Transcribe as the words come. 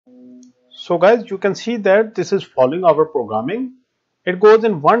So guys, you can see that this is following our programming. It goes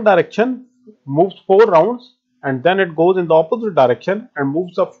in one direction, moves 4 rounds, and then it goes in the opposite direction and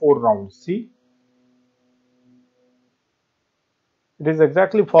moves up 4 rounds. See, it is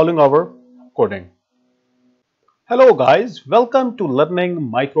exactly following our coding. Hello guys, welcome to learning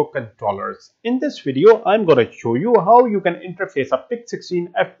microcontrollers. In this video, I'm going to show you how you can interface a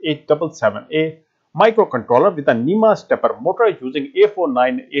PIC16F877A microcontroller with a Nema Stepper motor using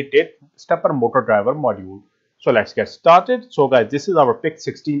A4988 stepper motor driver module. So let's get started. So guys, this is our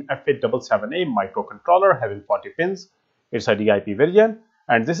PIC16F877A microcontroller having 40 pins. It's a DIP variant,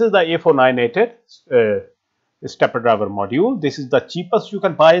 and this is the A4988 stepper driver module. This is the cheapest you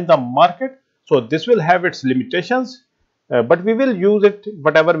can buy in the market. So this will have its limitations, but we will use it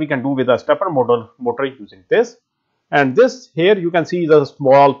whatever we can do with a stepper motor using this. And this here you can see is a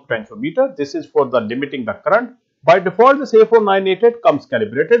small potentiometer. This is for the limiting the current. By default, this A4988 comes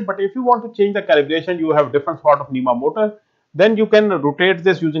calibrated, but if you want to change the calibration, you have different sort of Nema motor. Then you can rotate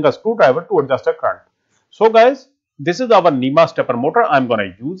this using a screwdriver to adjust the current. So guys, this is our Nema stepper motor I'm going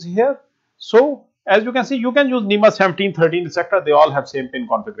to use here. So as you can see, you can use Nema 17, 13, etc. They all have same pin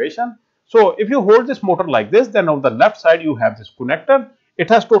configuration. So if you hold this motor like this, then on the left side you have this connector. It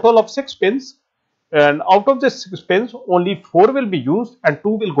has total of 6 pins, and out of this 6 pins only 4 will be used and 2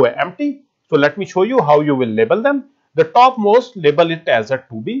 will go empty. So let me show you how you will label them. The topmost, label it as a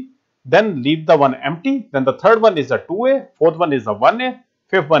 2B, then leave the one empty. Then the third one is a 2A, fourth one is a 1A,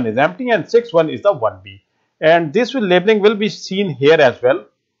 fifth one is empty, and sixth one is the 1B. And this labeling will be seen here as well.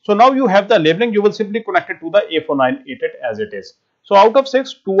 So now you have the labeling, you will simply connect it to the A4988 as it is. So out of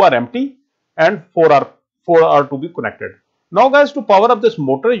 6, 2 are empty and 4 are to be connected. Now guys, to power up this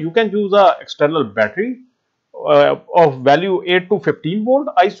motor, you can use a external battery of value 8 to 15 volt.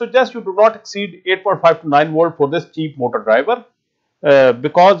 I suggest you do not exceed 8.5 to 9 volt for this cheap motor driver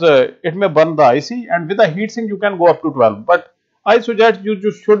because it may burn the IC, and with a heatsink you can go up to 12. But I suggest you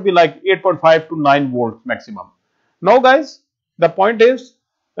just should be like 8.5 to 9 volts maximum. Now guys, the point is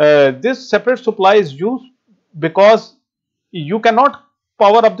this separate supply is used because you cannot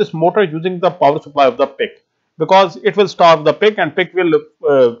power up this motor using the power supply of the PIC, because it will starve the PIC and PIC will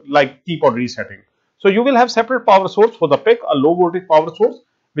like keep on resetting. So you will have separate power source for the PIC, a low voltage power source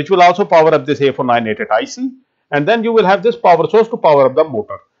which will also power up this A4988 IC, and then you will have this power source to power up the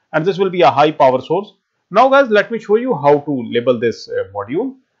motor, and this will be a high power source. Now guys, let me show you how to label this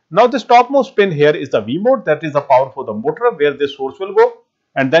module. Now this topmost pin here is the V mode, that is the power for the motor where this source will go,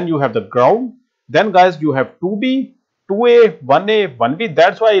 and then you have the ground. Then guys, you have 2B, 2A, 1A, 1B.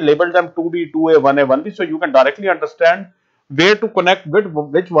 That's why I labeled them 2B, 2A, 1A, 1B, so you can directly understand where to connect with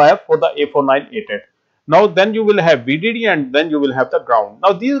which wire for the A4988. Now then you will have VDD, and then you will have the ground.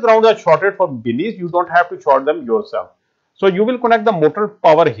 Now these grounds are shorted for beanies. You don't have to short them yourself. So you will connect the motor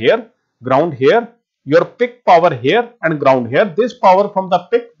power here, ground here, your PIC power here, and ground here. This power from the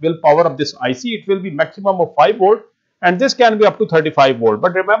PIC will power up this IC. It will be maximum of 5 volt, and this can be up to 35 volt.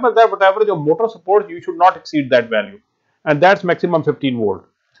 But remember that whatever your motor supports, you should not exceed that value, and that's maximum 15 volt.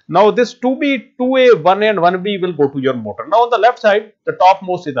 Now this 2B, 2A, 1A and 1B will go to your motor. Now on the left side, the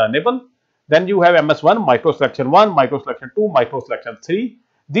topmost is the enable. Then you have MS1, micro selection 1, micro selection 2, micro selection 3.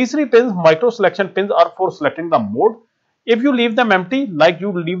 These 3 pins, micro selection pins, are for selecting the mode. If you leave them empty, like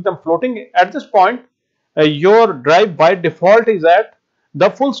you leave them floating, at this point your drive by default is at the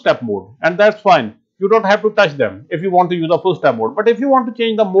full step mode, and that's fine. You don't have to touch them if you want to use a full step mode. But if you want to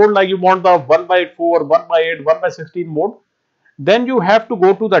change the mode, like you want the 1/4, 1/8, 1/16 mode, then you have to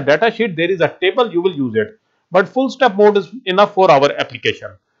go to the data sheet. There is a table, you will use it. But full step mode is enough for our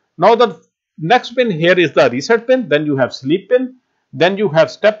application. Now the next pin here is the reset pin. Then you have sleep pin. Then you have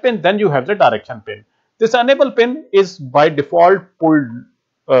step pin. Then you have the direction pin. This enable pin is by default pulled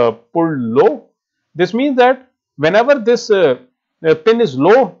low. This means that whenever this pin is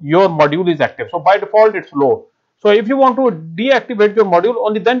low, your module is active. So by default it's low. So if you want to deactivate your module,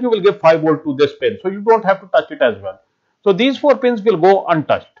 only then you will give 5 volt to this pin. So you don't have to touch it as well. So these 4 pins will go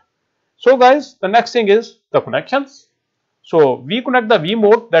untouched. So guys, the next thing is the connections. So we connect the V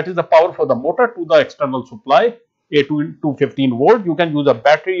mode, that is the power for the motor, to the external supply, A to 15 volt. You can use a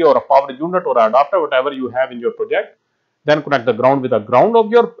battery or a power unit or adapter, whatever you have in your project. Then connect the ground with the ground of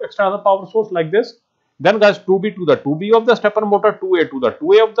your external power source like this. Then guys, 2B to the 2B of the stepper motor, 2A to the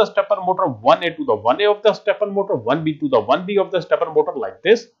 2A of the stepper motor, 1A to the 1A of the stepper motor, 1B to the 1B of the stepper motor, like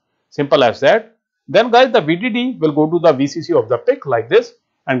this. Simple as that. Then guys, the VDD will go to the VCC of the PIC like this,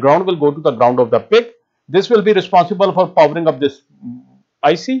 and ground will go to the ground of the PIC. This will be responsible for powering up this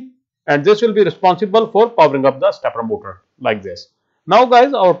IC, and this will be responsible for powering up the stepper motor like this. Now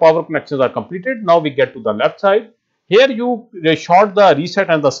guys, our power connections are completed. Now we get to the left side. Here you short the reset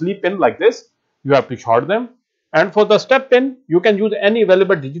and the sleep pin like this. You have to short them. And for the step pin, you can use any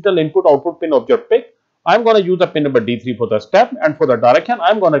available digital input output pin of your PIC. I'm going to use the pin number D3 for the step, and for the direction,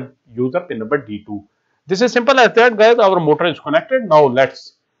 I'm going to use the pin number D2. This is simple as that, guys. Our motor is connected. Now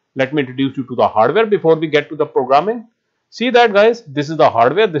let me introduce you to the hardware before we get to the programming. See that, guys, this is the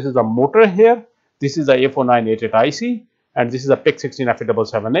hardware. This is the motor here. This is the A4988 IC, and this is a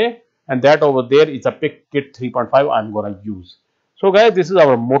PIC16F877A, and that over there is a PIC kit 3.5 I'm going to use. So, guys, this is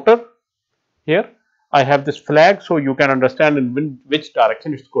our motor here. I have this flag so you can understand in which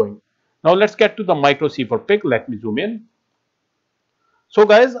direction it's going. Now let's get to the micro C for PIC. Let me zoom in. So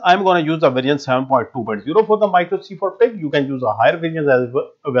guys, I'm going to use the version 7.2.0 for the micro C for PIC. You can use a higher versions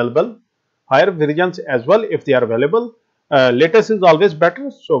higher versions as well if they are available. Latest is always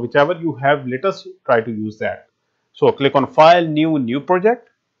better. So whichever you have latest, try to use that. So click on File, New Project.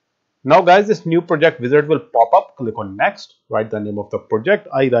 Now guys, this new project wizard will pop up. Click on Next. Write the name of the project.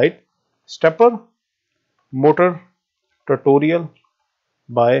 I write Stepper Motor Tutorial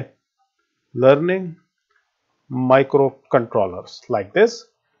by Learning Microcontrollers, like this.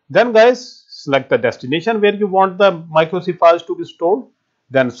 Then guys, select the destination where you want the micro C files to be stored.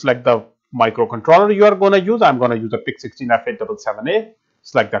 Then select the microcontroller you are going to use. I'm going to use the PIC16F877A.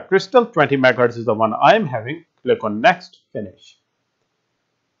 Select the crystal. 20 MHz is the one I am having. Click on Next. Finish.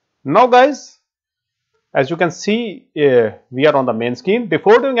 Now guys, as you can see, we are on the main screen.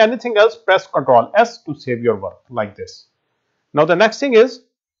 Before doing anything else, press Ctrl S to save your work, like this. Now the next thing is,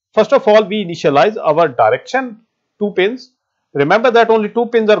 first of all, we initialize our direction 2 pins. Remember that only 2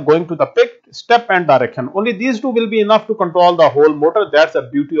 pins are going to the PIC, step and direction. Only these 2 will be enough to control the whole motor. That's the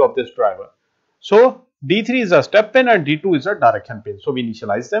beauty of this driver. So D3 is a step pin and D2 is a direction pin. So we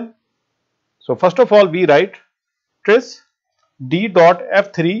initialize them. So first of all, we write tris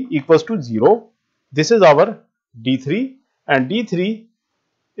D.F3 equals to 0. This is our D3 and D3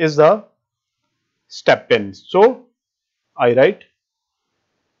 is the step pin. So I write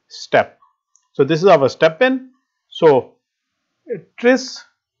step. So this is our step pin. So tris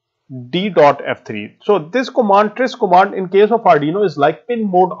D.F3. So this command, tris command, in case of Arduino is like pin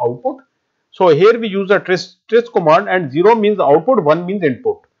mode output. So here we use the tris command, and 0 means output, 1 means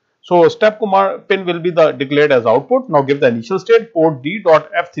input. So step command pin will be declared as output. Now give the initial state, port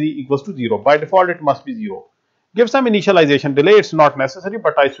D.F3 equals to 0. By default it must be 0. Give some initialization delay. It's not necessary,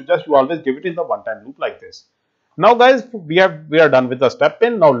 but I suggest you always give it in the one-time loop like this. Now guys, we are done with the step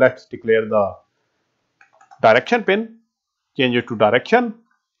pin. Now let's declare the direction pin. Change it to direction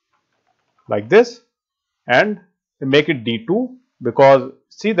like this and make it D2, because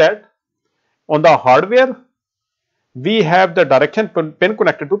see that on the hardware we have the direction pin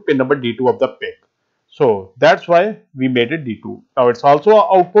connected to pin number D2 of the PIC. So that's why we made it D2. Now it's also an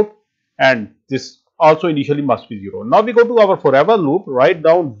output, and this also initially must be 0. Now we go to our forever loop. Write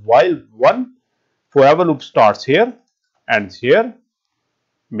down while 1. Forever loop starts here, ends here.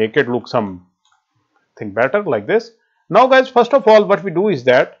 Make it look something better like this. Now guys, first of all, what we do is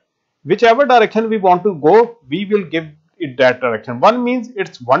that whichever direction we want to go, we will give it that direction. 1 means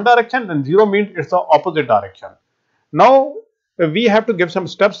it's one direction and 0 means it's the opposite direction. Now we have to give some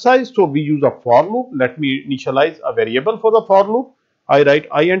step size, so we use a for loop. Let me initialize a variable for the for loop. I write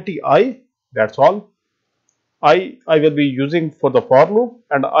int I, that's all. I will be using for the for loop,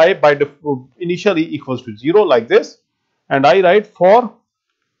 and I by default initially equals to 0 like this, and I write for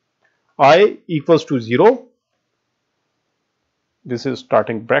I equals to 0. This is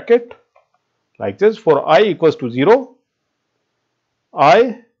starting bracket like this. For I equals to 0,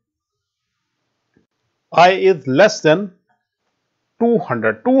 I is less than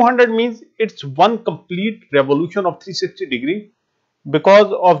 200. 200 means it's one complete revolution of 360 degree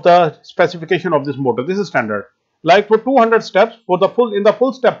because of the specification of this motor. This is standard. Like for 200 steps, for the in the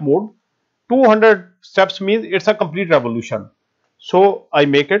full step mode, 200 steps means it's a complete revolution. So I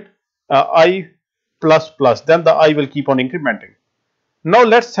make it I plus plus. Then the I will keep on incrementing. Now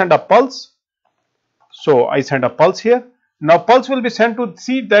let's send a pulse. So I send a pulse here. Now pulse will be sent to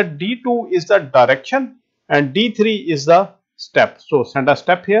see that D2 is the direction and D3 is the step. So send a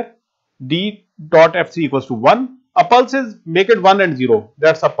step here. D.F3 equals to 1. A pulse is make it 1 and 0.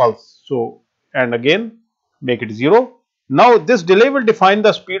 That's a pulse. So and again make it 0. Now this delay will define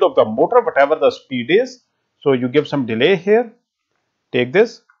the speed of the motor, whatever the speed is. So you give some delay here. Take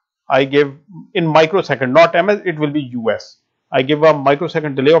this. I give in microsecond, not ms, it will be US. I give a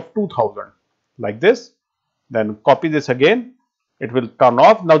microsecond delay of 2000 like this. Then copy this again. It will turn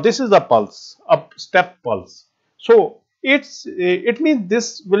off. Now this is a pulse, a step pulse. So it means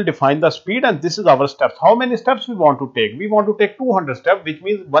this will define the speed, and this is our steps. How many steps we want to take? We want to take 200 steps, which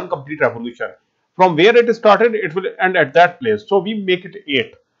means one complete revolution. from where it started, it will end at that place. So we make it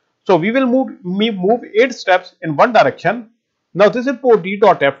 8. So we will move 8 steps in one direction. Now this is port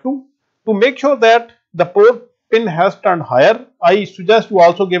D.F2. To make sure that the port pin has turned higher, I suggest you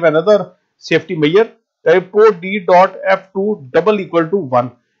also give another safety measure, that port D.F2 double equal to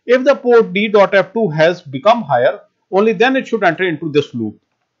 1. If the port D.F2 has become higher, only then it should enter into this loop.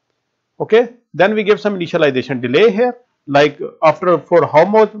 Okay, then we give some initialization delay here, like after for how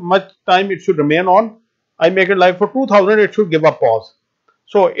much time it should remain on. I make it like for 2000, it should give a pause.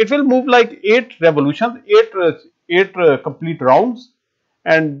 So it will move like 8 revolutions, 8 complete rounds,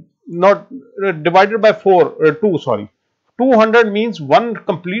 and not divided by 2, sorry. 200 means 1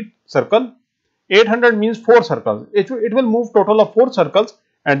 complete circle, 800 means 4 circles. It will move total of 4 circles,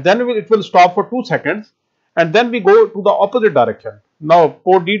 and then it will stop for 2 seconds, and then we go to the opposite direction. Now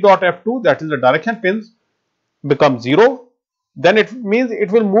port D.F2, that is the direction pins, becomes 0. Then it means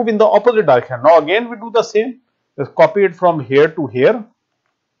it will move in the opposite direction. Now again we do the same. Just copy it from here to here,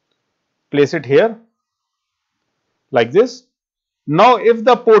 place it here like this. Now if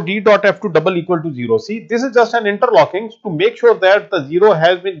the port D.F2 double equal to 0, see, this is just an interlocking to make sure that the 0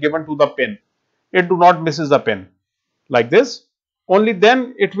 has been given to the pin. It do not misses the pin like this. Only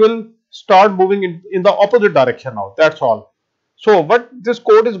then it will start moving in the opposite direction now. That's all. So what this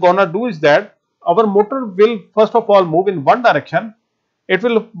code is gonna do is that our motor will first of all move in one direction. It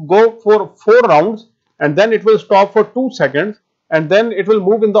will go for 4 rounds, and then it will stop for 2 seconds, and then it will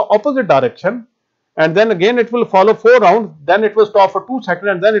move in the opposite direction, and then again it will follow 4 rounds, then it will stop for 2 seconds,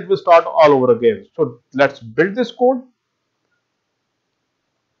 and then it will start all over again. So let's build this code.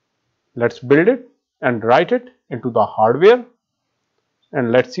 Let's build it and write it into the hardware,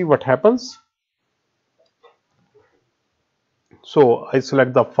 and let's see what happens. So I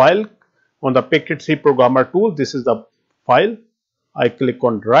select the file on the PIC16 programmer tool. This is the file. I click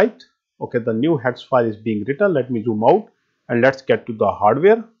on write. Okay, the new hex file is being written. Let me zoom out and let's get to the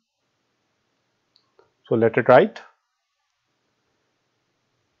hardware. So let it write.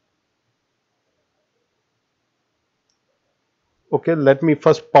 Okay, let me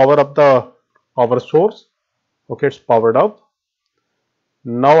first power up the power source. Okay, it's powered up.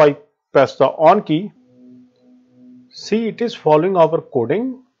 Now I press the on key. See, it is following our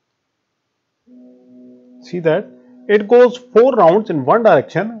coding. See that it goes 4 rounds in one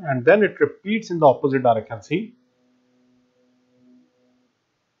direction and then it repeats in the opposite direction. See,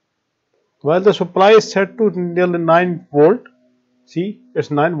 well, the supply is set to nearly 9 volt. See,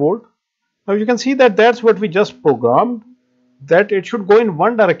 it's 9 volt. Now you can see that that's what we just programmed, that it should go in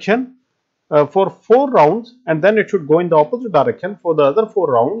one direction for 4 rounds, and then it should go in the opposite direction for the other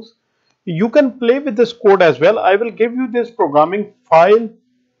 4 rounds. You can play with this code as well. I will give you this programming file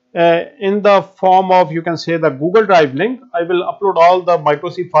in the form of, you can say, the Google Drive link. I will upload all the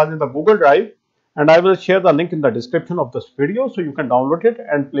Micro-C files in the Google Drive, and I will share the link in the description of this video, so you can download it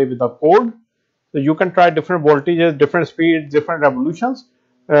and play with the code. So you can try different voltages, different speeds, different revolutions.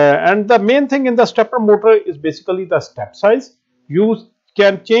 And the main thing in the stepper motor is basically the step size. You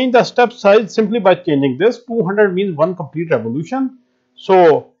can change the step size simply by changing this. 200 means 1 complete revolution.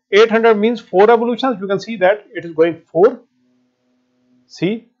 So 800 means 4 revolutions. You can see that it is going 4.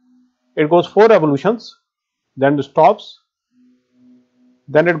 See, it goes 4 revolutions, then it stops,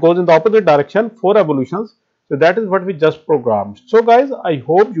 then it goes in the opposite direction, 4 revolutions. So that is what we just programmed. So guys, I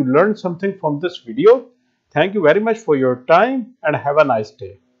hope you learned something from this video. Thank you very much for your time and have a nice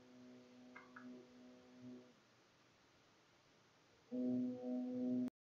day.